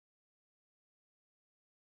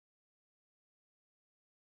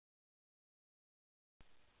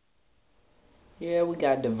Yeah, we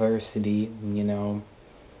got diversity, you know,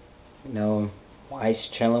 whites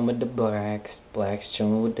chilling with the blacks, blacks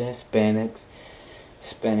chilling with the Hispanics,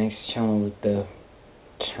 Hispanics chilling with the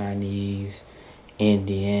Chinese,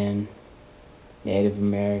 Indian, Native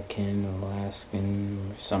American, Alaskan,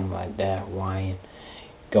 or something like that, Hawaiian,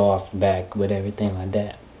 go off the back with everything like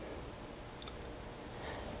that.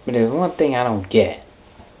 But there's one thing I don't get,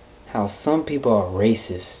 how some people are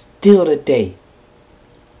racist still today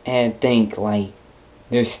and think like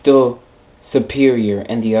they're still superior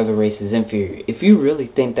and the other race is inferior. If you really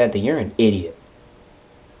think that, then you're an idiot.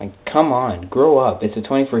 Like, come on, grow up. It's the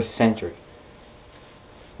 21st century.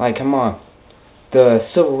 Like, come on. The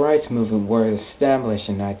civil rights movement was established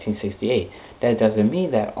in 1968. That doesn't mean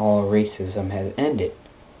that all racism has ended.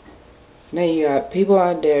 Now you got people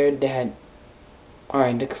out there that are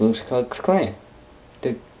in the Ku Klux Klan.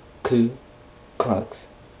 The Ku Klux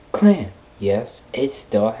Klan. Yes, it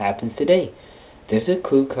still happens today. There's a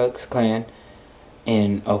Ku Klux Klan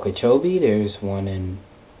in Okeechobee. There's one in,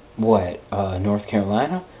 North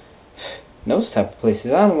Carolina? Those type of places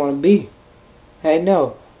I don't want to be. Hey,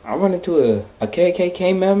 no. I run into a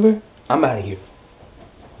KKK member, I'm out of here.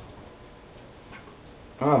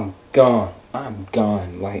 I'm gone. I'm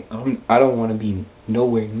gone. Like, I don't want to be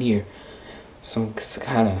nowhere near some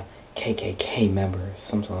kind of KKK member or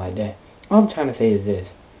something like that. All I'm trying to say is this.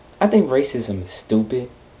 I think racism is stupid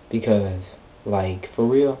because, like, for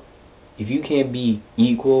real, if you can't be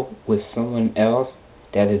equal with someone else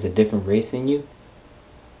that is a different race than you,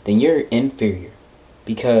 then you're inferior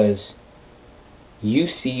because you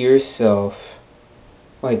see yourself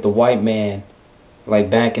like the white man,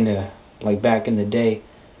 like back in the day,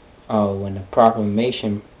 when the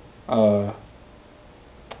proclamation, the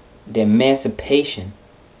Emancipation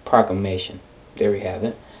Proclamation, there we have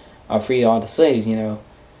it, free all the slaves.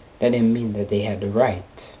 That didn't mean that they had the rights.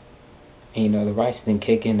 And the rights didn't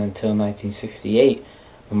kick in until 1968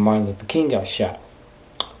 when Martin Luther King got shot.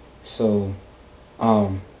 So,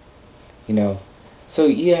 so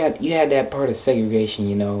you had that part of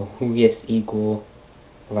segregation, who gets equal,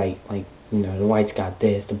 like the whites got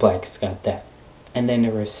this, the blacks got that, and then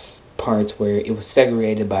there was parts where it was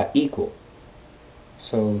segregated by equal.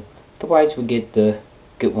 So the whites would get the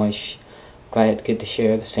good ones, glad get to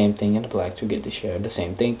share the same thing, and the blacks would get to share the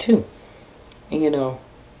same thing too. And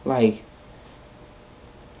like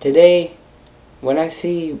today, when I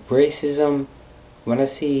see racism, when I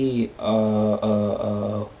see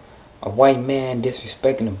a white man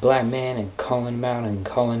disrespecting a black man and calling him out and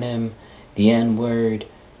calling him the N-word,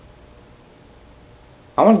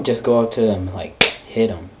 I want to just go up to him and like hit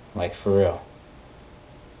him, like for real.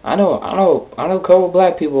 I know a couple of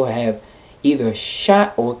black people have either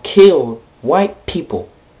shot or killed white people,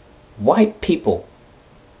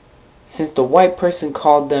 since the white person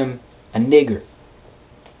called them a nigger.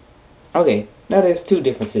 Okay, now there's two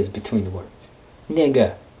differences between the words.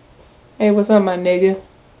 Nigga. Hey, what's up, my nigga?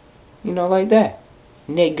 Like that.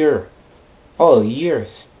 Nigger. Oh, you're a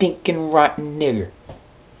stinking rotten nigger.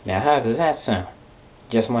 Now, how does that sound?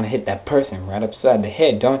 Just want to hit that person right upside the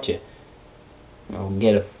head, don't you?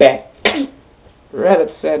 Get a fat right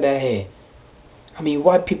upside that head. I mean,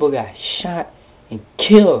 white people got shot and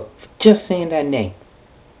killed for just saying that name.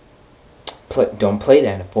 Don't play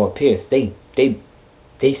that in Fort Pierce. They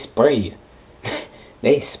spray you.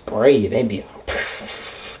 They spray you. They be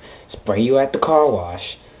spray you at the car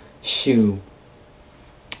wash. Shoot.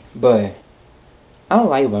 But I don't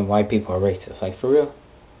like when white people are racist. Like, for real.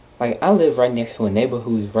 Like, I live right next to a neighbor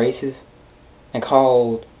who's racist and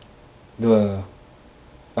called the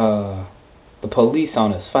police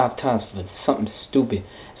on us 5 times for something stupid,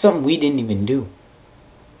 something we didn't even do.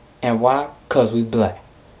 And why? 'Cause we black.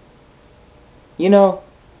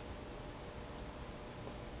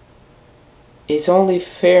 It's only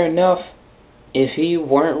fair enough if he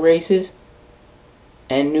weren't racist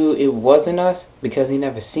and knew it wasn't us because he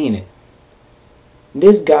never seen it.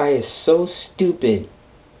 This guy is so stupid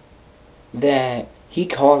that he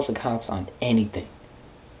calls the cops on anything.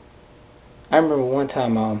 I remember one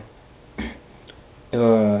time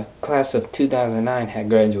the class of 2009 had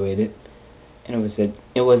graduated, and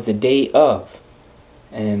it was the day of,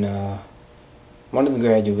 and one of the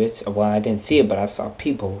graduates, well, I didn't see it, but I saw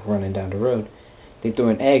people running down the road. They threw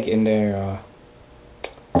an egg in their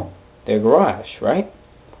garage, right?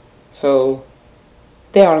 So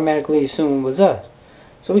they automatically assumed it was us.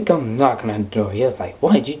 So we come knocking on the door. He was like,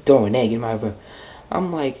 "Why did you throw an egg in my room?"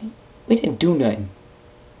 I'm like, "We didn't do nothing."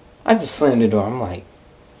 I just slammed the door. I'm like,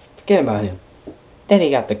 forget about him. Then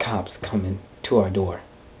he got the cops coming to our door.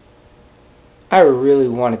 I really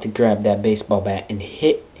wanted to grab that baseball bat and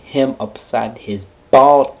hit him upside his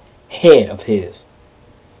bald head of his.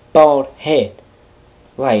 Bald head.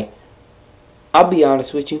 Like, I'll be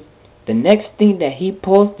honest with you. The next thing that he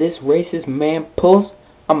pulls, this racist man pulls,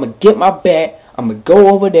 I'ma get my bat, I'ma go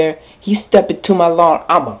over there, he step into my lawn,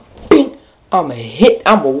 I'ma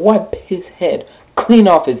wipe his head clean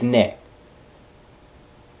off his neck.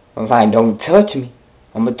 Like, don't touch me.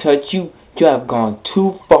 I'ma touch you. You have gone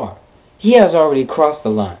too far. He has already crossed the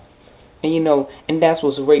line. And you know, and that's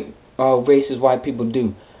what racist white people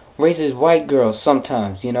do. Racist white girls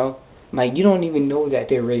sometimes, you know. Like, you don't even know that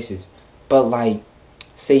they're racist. But like,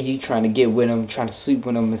 say you trying to get with them, trying to sleep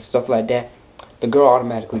with them and stuff like that, the girl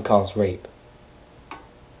automatically calls rape.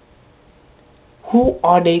 Who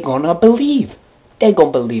are they gonna believe? They're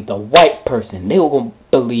gonna believe the white person. They gonna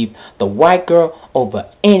believe the white girl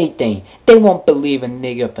over anything. They won't believe a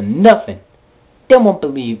nigga for nothing. They won't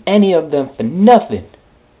believe any of them for nothing.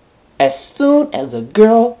 As soon as a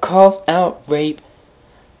girl calls out rape,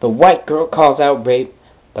 the white girl calls out rape,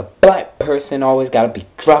 the black person always gotta be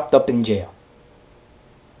dropped up in jail.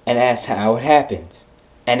 And that's how it happens.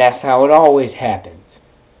 And that's how it always happens.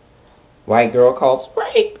 White girl calls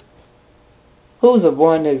rape. Who's the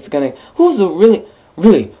one who's gonna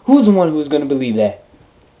believe that?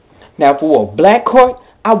 Now for a black court,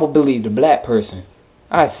 I will believe the black person.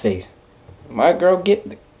 I say, my girl, get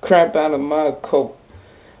the crap out of my coat.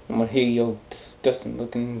 I'm gonna hear your disgusting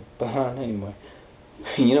looking behind anyway.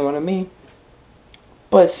 You know what I mean?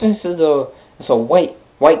 But since it's a white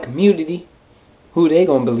community, who they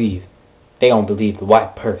gonna believe? They gonna believe the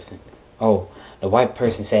white person. Oh, the white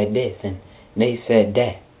person said this and they said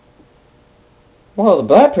that. Well, the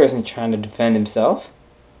black person trying to defend himself.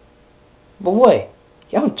 But what?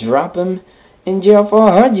 Y'all drop him in jail for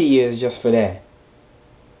 100 years just for that.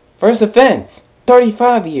 First offense,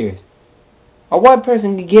 35 years. A white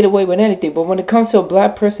person can get away with anything, but when it comes to a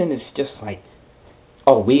black person, it's just like,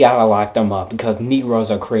 oh, we gotta lock them up because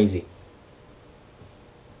Negroes are crazy.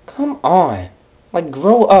 Come on. Like,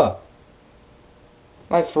 grow up.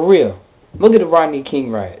 Like, for real. Look at the Rodney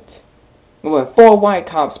King riots. When 4 white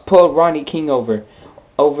cops pulled Rodney King over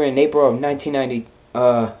in April of 1990,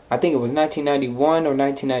 I think it was 1991 or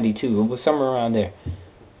 1992. It was somewhere around there.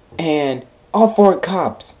 And all 4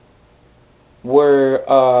 cops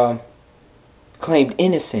were claimed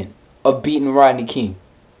innocent of beating Rodney King.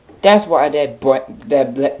 That's why that black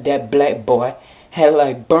boy had to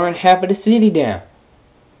like burn half of the city down.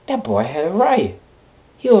 That boy had a riot.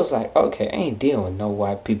 He was like, okay, I ain't dealing with no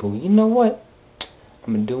white people. You know what?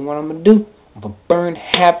 I'm gonna do what I'm gonna do. I'm gonna burn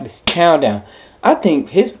half this town down. I think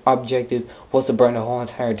his objective was to burn the whole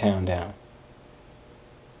entire town down.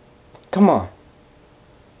 Come on.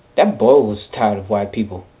 That boy was tired of white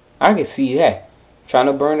people. I can see that. Trying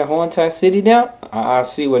to burn the whole entire city down?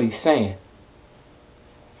 I see what he's saying.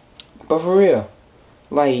 But for real,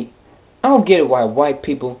 like, I don't get it why white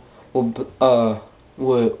people would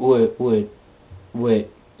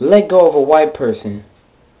let go of a white person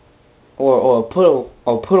or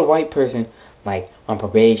put a white person like on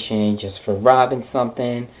probation just for robbing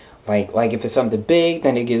something. Like if it's something big,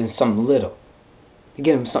 then they give them something little. They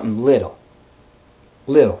give them something little.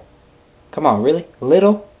 Little. Come on, really?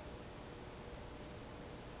 Little?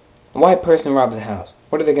 A white person robs a house.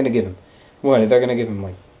 What are they gonna give him? What, they're gonna give him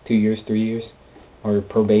like 2 years, 3 years, or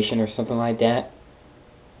probation or something like that?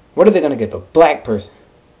 What are they gonna give a black person?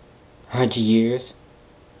 100 years,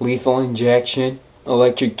 lethal injection,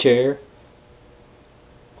 electric chair.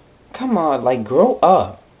 Come on, like, grow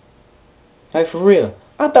up. Like, for real.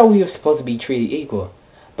 I thought we were supposed to be treated equal,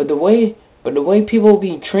 but the way people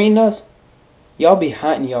be treating us, y'all be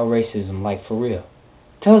hiding y'all racism. Like, for real.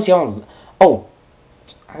 Tell us y'all. Oh,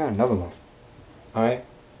 I got another one. All right.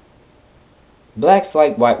 Blacks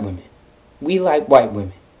like white women. We like white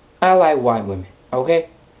women. I like white women. Okay?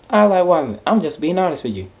 I like white women. I'm just being honest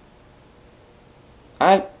with you.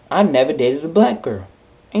 I never dated a black girl.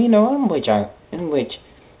 And you know, in which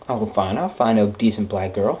I'll find a decent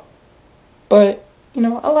black girl. But, you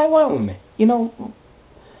know, I like white women. You know,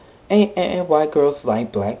 and white girls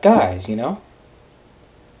like black guys, you know.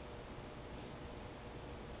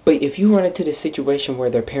 But if you run into the situation where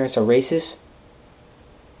their parents are racist,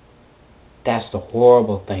 that's the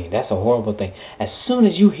horrible thing. That's a horrible thing. As soon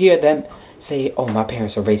as you hear them say, "Oh, my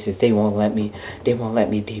parents are racist. They won't let me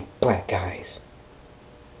date black guys."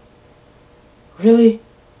 Really?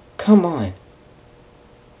 Come on.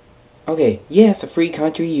 Okay, yeah, it's a free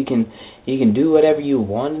country. You can do whatever you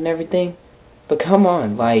want and everything. But come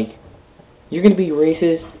on, like, you're gonna be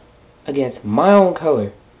racist against my own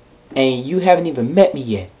color, and you haven't even met me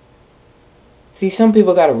yet. See, some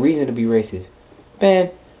people got a reason to be racist. Man,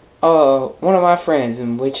 one of my friends,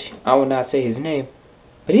 in which I will not say his name,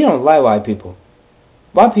 but but he don't like white people.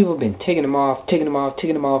 White people been taking him off, throwing him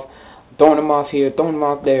off here, throwing him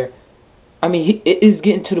off there. I mean, it is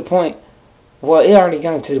getting to the point. Well, it already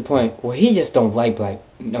got to the point where he just don't like black.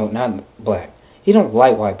 No, not black. He don't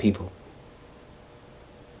like white people.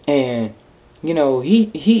 And you know, he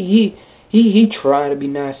try to be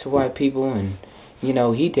nice to white people, and you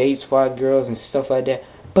know, he dates white girls and stuff like that.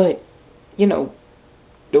 But you know,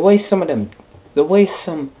 the way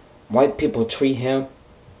some white people treat him,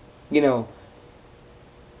 you know,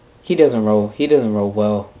 he doesn't roll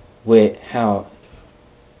well with how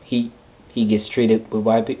he gets treated with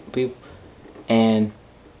white people, and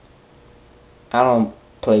I don't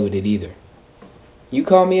play with it either. You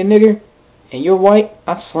call me a nigger and you're white,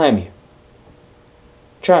 I slam you.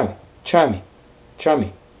 Try me.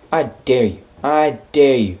 I dare you. I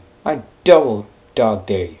double dog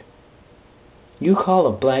dare you. You call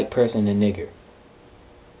a black person a nigger,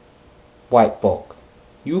 white folk.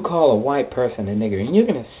 You call a white person a nigger, and you're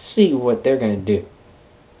going to see what they're going to do.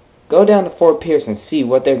 Go down to Fort Pierce and see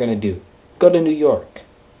what they're going to do. Go to New York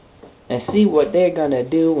and see what they're going to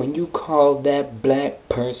do when you call that black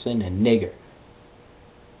person a nigger.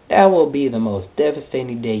 That will be the most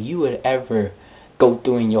devastating day you would ever go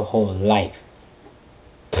through in your whole life.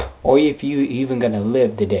 Or if you even going to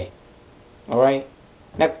live the day. Alright?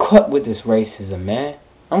 Now cut with this racism, man.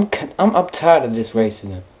 I'm tired of this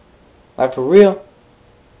racism. Like, for real.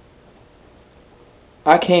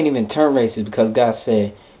 I can't even turn racist because God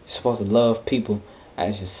said you're supposed to love people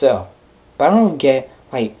as yourself. But I don't get,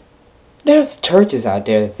 like, there's churches out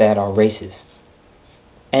there that are racist.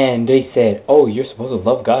 And they said, oh, you're supposed to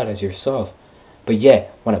love God as yourself. But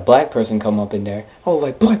yet, when a black person come up in there, oh,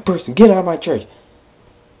 like, black person, get out of my church.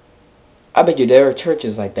 I bet you there are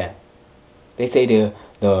churches like that. They say the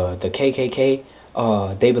KKK,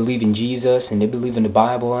 they believe in Jesus and they believe in the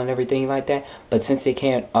Bible and everything like that. But since they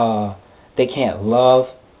can't love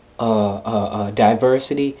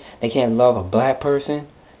diversity, they can't love a black person,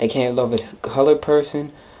 they can't love a colored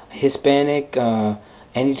person, Hispanic,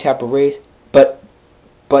 any type of race,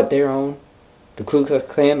 but their own, the Ku Klux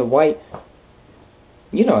Klan, the white.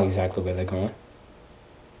 You know exactly where they're going.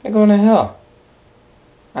 They're going to hell.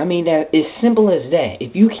 I mean, that is simple as that.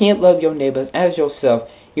 If you can't love your neighbors as yourself,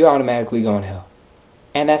 you're automatically going to hell.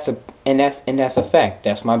 And that's a fact.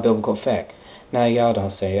 That's my biblical fact. Now y'all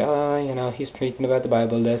don't say, oh, you know, he's preaching about the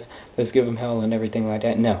Bible, let's give him hell and everything like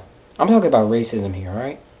that. No. I'm talking about racism here,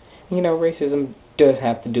 alright? You know, racism does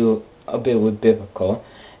have to do a bit with biblical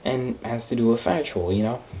and has to do with factual, you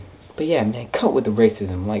know? But yeah, man, cut with the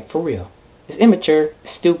racism, like, for real. It's immature,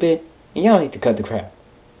 it's stupid, and y'all need to cut the crap.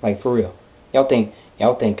 Like, for real. Y'all think,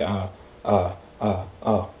 oh,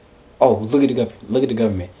 look at the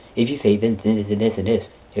government. If you say this and this and this,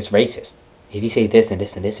 it's racist. If you say this and this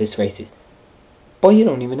and this, it's racist. Boy, you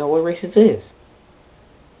don't even know what racist is.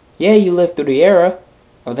 Yeah, you lived through the era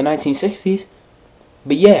of the 1960s,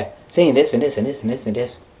 but yeah, saying this and this and this and this and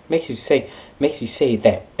this makes you say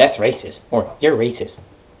that that's racist or you're racist.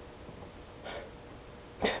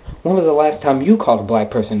 When was the last time you called a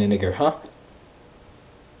black person a nigger, huh?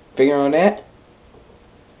 Figure on that?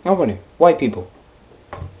 Nobody. White people.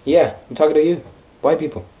 Yeah, I'm talking to you. White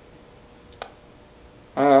people.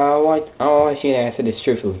 I want you to answer this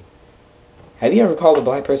truthfully. Have you ever called a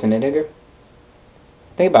black person a nigger?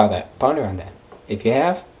 Think about that. Ponder on that. If you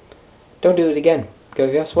have, don't do it again.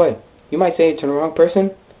 Because guess what? You might say it to the wrong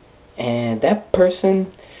person, and that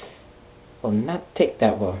person will not take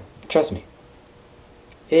that well. Trust me.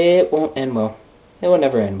 It won't end well. It will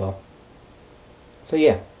never end well. So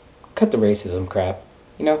yeah, cut the racism crap.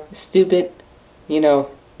 You know, stupid. You know,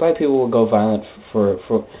 black people will go violent for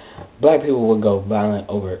black people will go violent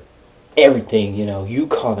over everything. You know, you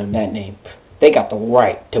call them that name, they got the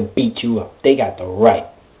right to beat you up. They got the right.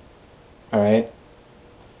 All right.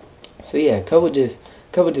 So yeah, cut with this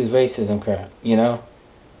racism crap. You know,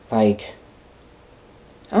 like,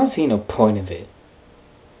 I don't see no point of it.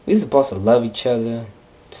 We're supposed to love each other,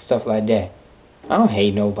 stuff like that. I don't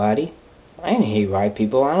hate nobody. I ain't hate white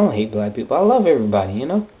people. I don't hate black people. I love everybody, you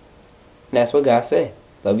know? And that's what God said.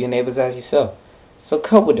 Love your neighbors as yourself. So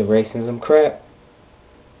cut with the racism crap.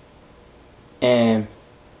 And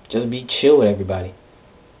just be chill with everybody.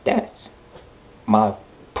 That's my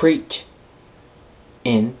preach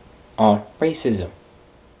in on racism.